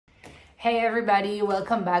Hey everybody,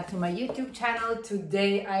 welcome back to my YouTube channel.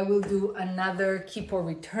 Today I will do another keep or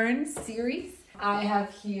return series. I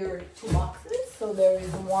have here two boxes. So there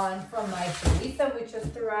is one from my Teresa which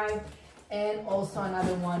just arrived and also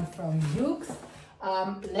another one from Yoox.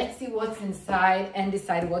 Let's see what's inside and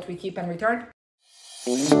decide what we keep and return.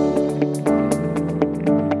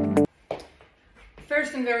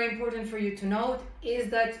 First and very important for you to note is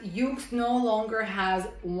that Yoox no longer has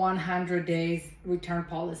 100 days return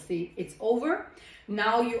policy. It's over.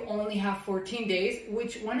 Now you only have 14 days,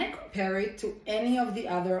 which when I compare it to any of the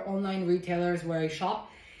other online retailers where I shop,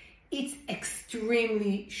 it's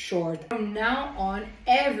extremely short. From now on,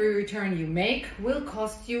 every return you make will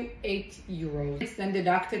cost you 8 euros. It's then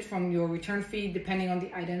deducted from your return fee depending on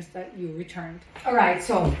the items that you returned. All right,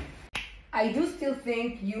 so I do still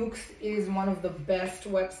think Yoox is one of the best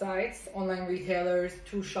websites, online retailers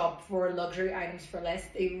to shop for luxury items for less.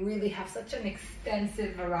 They really have such an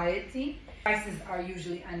extensive variety. Prices are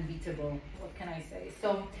usually unbeatable, what can I say?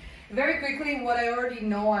 So very quickly, what I already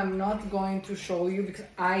know I'm not going to show you because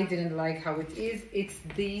I didn't like how it is. It's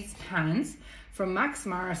these pants from Max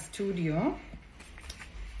Mara Studio.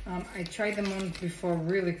 I tried them on before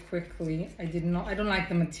really quickly. I don't like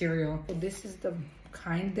the material, but this is the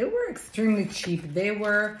kind. They were extremely cheap. They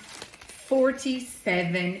were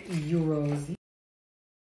 47 euros. Of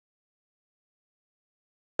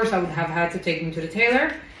course, I would have had to take them to the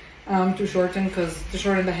tailor to shorten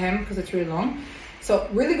the hem because it's really long. So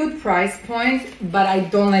really good price point, but I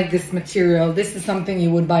don't like this material. This is something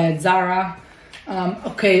you would buy at Zara.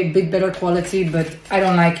 Okay, a bit better quality, but I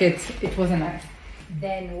don't like it. It wasn't nice.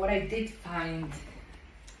 Then what I did find,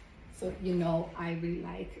 so you know I really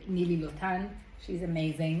like Nili Lotan. She's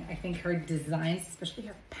amazing. I think her designs, especially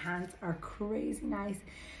her pants, are crazy nice.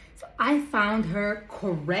 So I found her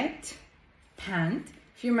correct pant.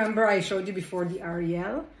 If you remember, I showed you before the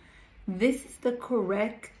Ariel. This is the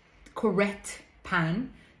correct pant.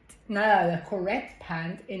 The correct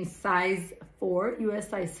pant in size 4, US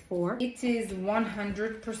size 4. It is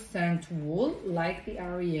 100% wool, like the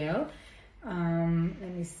Ariel.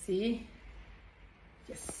 Let me see.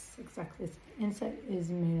 Yes, exactly. The inside is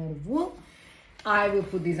made out of wool. I will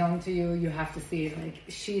put these on to you. You have to see it. Like,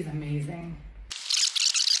 she's amazing.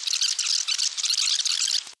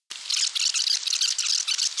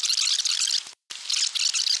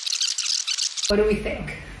 What do we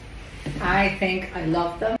think? I think I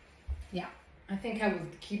love them. Yeah, I think I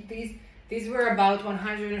would keep these. These were about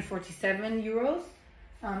 147 euros.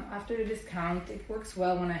 After the discount, it works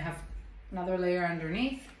well when I have another layer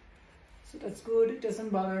underneath. So that's good. It doesn't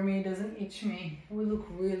bother me, it doesn't itch me. It will look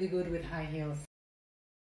really good with high heels.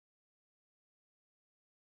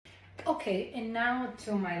 Okay, and now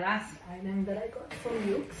to my last item that I got from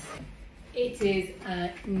Yoox. It is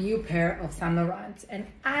a new pair of Saint Laurent, and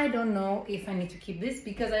I don't know if I need to keep this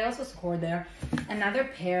because I also scored there another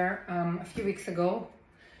pair a few weeks ago,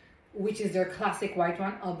 which is their classic white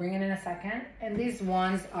one. I'll bring it in a second. And these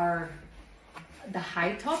ones are the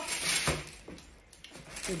high top.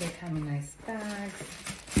 So they come in nice bags.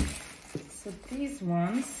 So these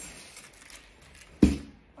ones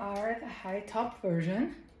are the high top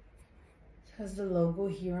version. It has the logo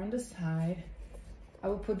here on the side. I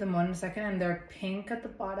will put them on in a second, and they're pink at the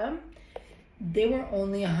bottom. They were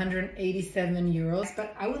only 187 euros,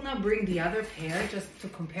 but I will now bring the other pair just to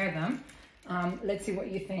compare them. Let's see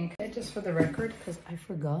what you think. Just for the record, because I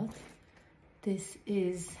forgot, this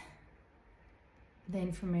is the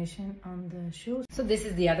information on the shoes. So this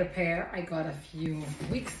is the other pair I got a few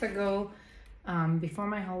weeks ago, before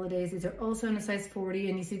my holidays. These are also in a size 40,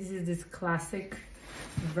 and you see this is this classic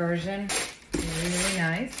version. Really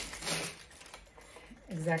nice.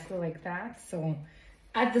 Exactly like that. So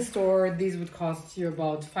at the store, these would cost you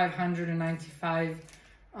about 595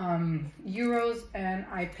 euros, and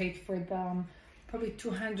I paid for them probably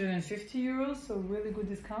 250 euros, so really good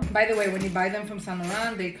discount. By the way, when you buy them from Saint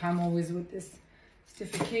Laurent, they come always with this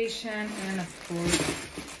certification, and of course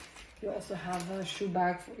you also have a shoe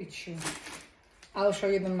bag for each shoe. I'll show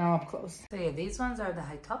you them now up close. So yeah, these ones are the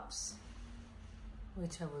high tops,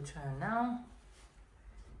 which I will try on now.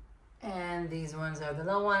 And these ones are the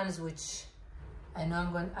low ones, which I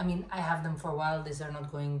know I have them for a while. These are not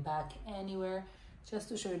going back anywhere. Just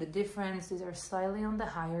to show you the difference, these are slightly on the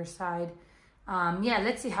higher side. Yeah,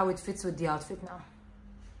 let's see how it fits with the outfit now.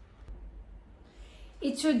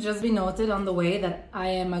 It should just be noted on the way that I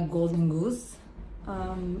am a Golden Goose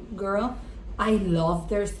girl. I love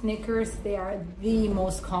their sneakers. They are the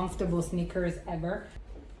most comfortable sneakers ever.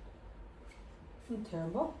 Not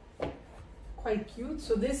terrible. Quite cute.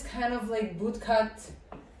 So this kind of like bootcut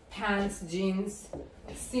pants, jeans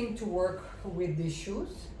seem to work with these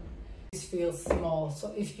shoes. This feels small.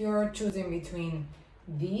 So if you're choosing between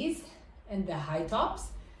these and the high tops,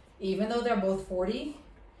 even though they're both 40,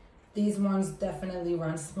 these ones definitely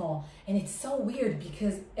run small. And it's so weird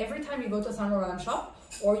because every time you go to Saint Laurent shop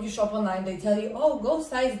or you shop online, they tell you, oh, go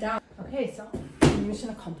size down. Okay, so mission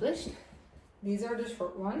accomplished. These are the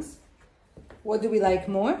short ones. What do we like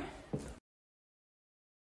more?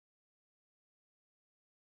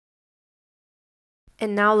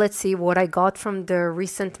 And now let's see what I got from the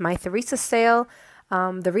recent My Theresa sale.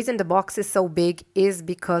 The reason the box is so big is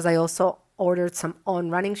because I also ordered some On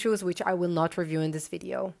running shoes, which I will not review in this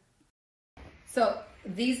video. So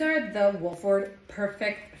these are the Wolford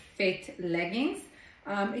Perfect Fit leggings.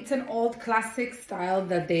 It's an old classic style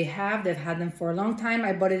that they have. They've had them for a long time.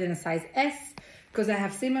 I bought it in a size S because I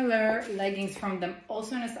have similar leggings from them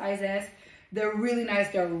also in a size S. They're really nice.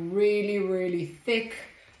 They're really, really thick.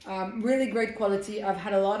 Really great quality. I've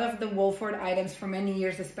had a lot of the Wolford items for many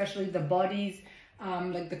years, especially the bodies,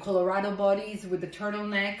 like the Colorado bodies with the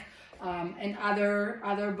turtleneck, and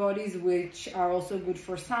other bodies which are also good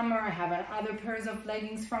for summer. I have other pairs of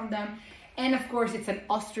leggings from them. And of course, it's an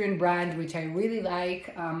Austrian brand, which I really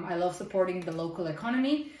like. I love supporting the local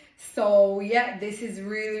economy. So yeah, this is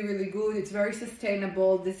really, really good. It's very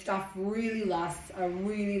sustainable. This stuff really lasts a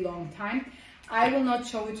really long time. I will not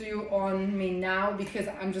show it to you on me now because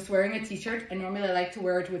I'm just wearing a t-shirt, and normally I like to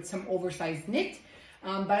wear it with some oversized knit.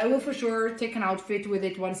 But I will for sure take an outfit with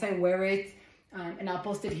it once I wear it, and I'll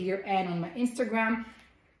post it here and on my Instagram.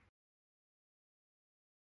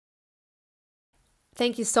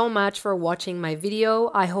 Thank you so much for watching my video.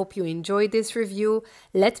 I hope you enjoyed this review.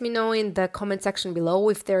 Let me know in the comment section below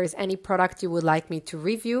if there is any product you would like me to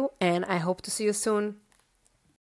review, and I hope to see you soon.